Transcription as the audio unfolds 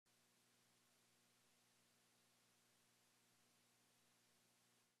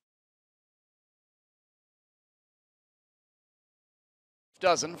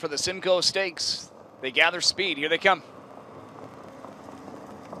dozen for the Simcoe Stakes. They gather speed. Here they come.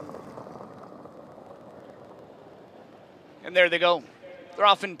 And there they go. They're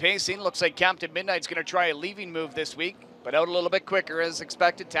off in pacing. Looks like Captain Midnight's going to try a leaving move this week, but out a little bit quicker as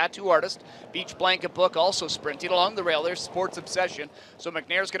expected. Tattoo Artist, Beach Blanket Book also sprinting along the rail. There's Sports Obsession. So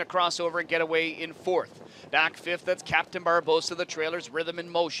McNair's going to cross over and get away in fourth. Back fifth, that's Captain Barbosa. The trailers, Rhythm in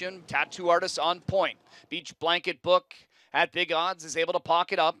Motion. Tattoo Artist on point. Beach Blanket Book at big odds is able to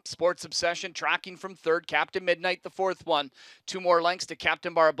pocket up. Sports Obsession tracking from third. Captain Midnight, the fourth one. 2 more lengths to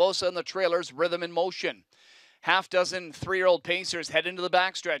Captain Barbosa and the trailers, Rhythm in Motion. Half dozen 3-year-old pacers head into the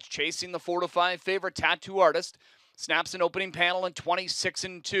backstretch, chasing the 4-5 favorite Tattoo Artist. Snaps an opening panel in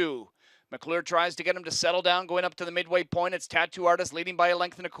 26-2. McClure tries to get him to settle down, going up to the midway point. It's Tattoo Artist leading by 1.25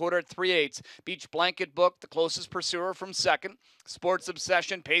 lengths at 3/8. Beach Blanket Book, the closest pursuer from second. Sports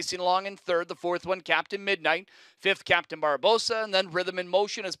Obsession pacing along in third. The fourth one, Captain Midnight. Fifth, Captain Barbosa, and then Rhythm in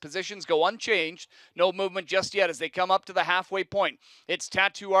Motion as positions go unchanged. No movement just yet as they come up to the halfway point. It's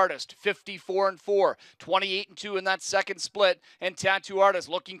Tattoo Artist, 54-4, 28-2 in that second split, and Tattoo Artist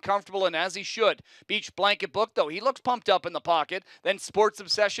looking comfortable, and as he should. Beach Blanket Book, though, he looks pumped up in the pocket. Then Sports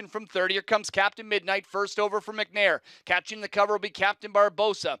Obsession from third. Here comes Captain Midnight, first over for McNair. Catching the cover will be Captain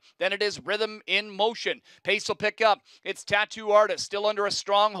Barbosa. Then it is Rhythm in Motion. Pace will pick up. It's Tattoo Artist, still under a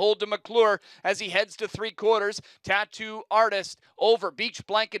strong hold to McClure as he heads to 3/4. Tattoo Artist over. Beach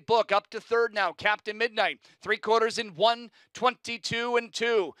Blanket Book up to third now. Captain Midnight, 3/4 in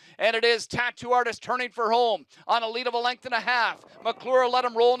 1:22-2. And it is Tattoo Artist turning for home on a lead of 1.5 lengths. McClure let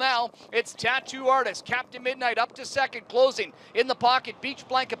him roll now. It's Tattoo Artist. Captain Midnight up to second, closing in the pocket. Beach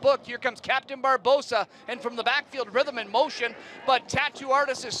Blanket Book. Here comes Captain Barbosa, and from the backfield, Rhythm in Motion. But Tattoo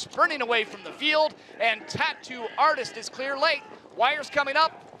Artist is sprinting away from the field, and Tattoo Artist is clear late. Wires coming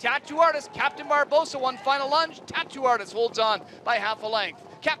up. Tattoo Artist, Captain Barbosa, one final lunge. Tattoo Artist holds on by 1/2 length.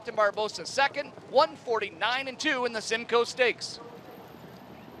 Captain Barbosa second, 1:49-2 in the Simcoe Stakes.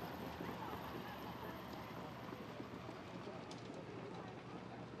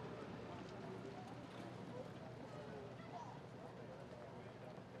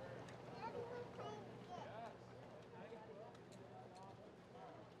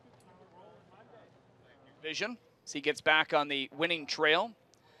 Vision as he gets back on the winning trail.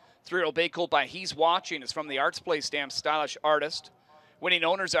 3-year-old Bay Colt by He's Watching is from the Arts Play stamp Stylish Artist. Winning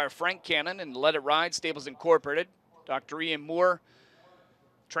owners are Frank Cannon and Let It Ride Stables Incorporated, Dr. Ian Moore,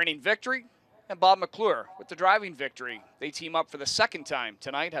 Training Victory, and Bob McClure with the Driving Victory. They team up for the second time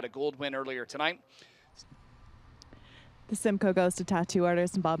tonight, had a gold win earlier tonight. The Simcoe goes to Tattoo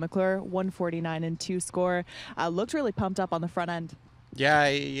Artist and Bob McClure, 149-2 score. Looked really pumped up on the front end. Yeah,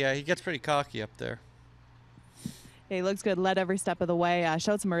 he gets pretty cocky up there. He looks good, led every step of the way,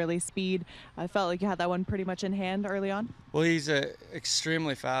 showed some early speed. I felt like you had that one pretty much in hand early on. Well, he's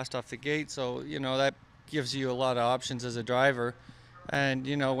extremely fast off the gate, so, that gives you a lot of options as a driver. And,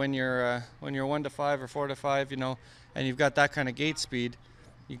 when you're 1-5 or 4-5, and you've got that kind of gate speed,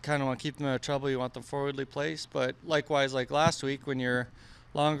 you kind of want to keep them out of trouble. You want them forwardly placed. But likewise, like last week, when you're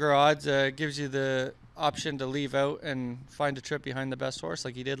longer odds, gives you the option to leave out and find a trip behind the best horse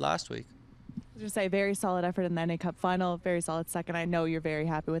like he did last week. Just say very solid effort in the NA Cup final, very solid second. I know you're very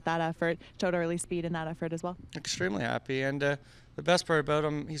happy with that effort. Showed early speed in that effort as well. Extremely happy, and the best part about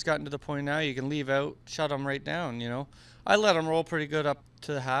him, he's gotten to the point now you can leave out, shut him right down. I let him roll pretty good up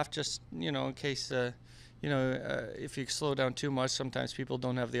to the half, just in case if you slow down too much, sometimes people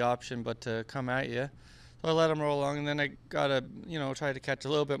don't have the option but to come at you. So I let him roll along, and then I got to, try to catch a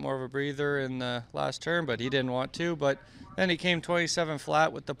little bit more of a breather in the last turn, but he didn't want to. But then he came 27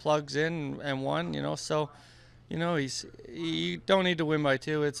 flat with the plugs in and won, so, you don't need to win by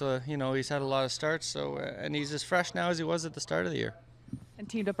 2. It's he's had a lot of starts, so, and he's as fresh now as he was at the start of the year. And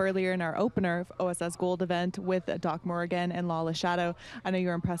teamed up earlier in our opener OSS Gold event with Doc Morgan and Lawless Shadow. I know you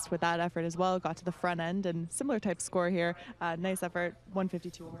were impressed with that effort as well. Got to the front end and similar type score here. Nice effort,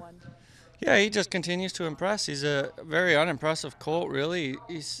 152-1. Yeah, he just continues to impress. He's a very unimpressive colt, really.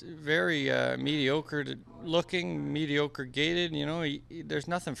 He's very mediocre looking, mediocre gated. There's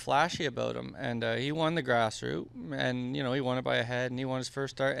nothing flashy about him. And he won the grassroots, and he won it by a head, and he won his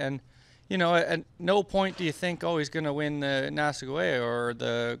first start. And at no point do you think, oh, he's going to win the Nassagawe or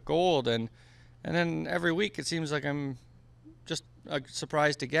the gold. And then every week it seems like I'm just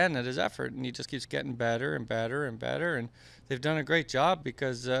surprised again at his effort, and he just keeps getting better and better and better. And they've done a great job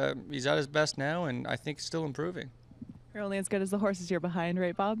because he's at his best now, and I think still improving. You're only as good as the horses you're behind,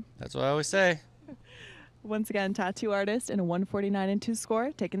 right, Bob? That's what I always say. Once again, Tattoo Artist in a 149-2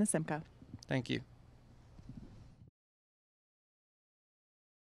 score, taking the Simcoe. Thank you.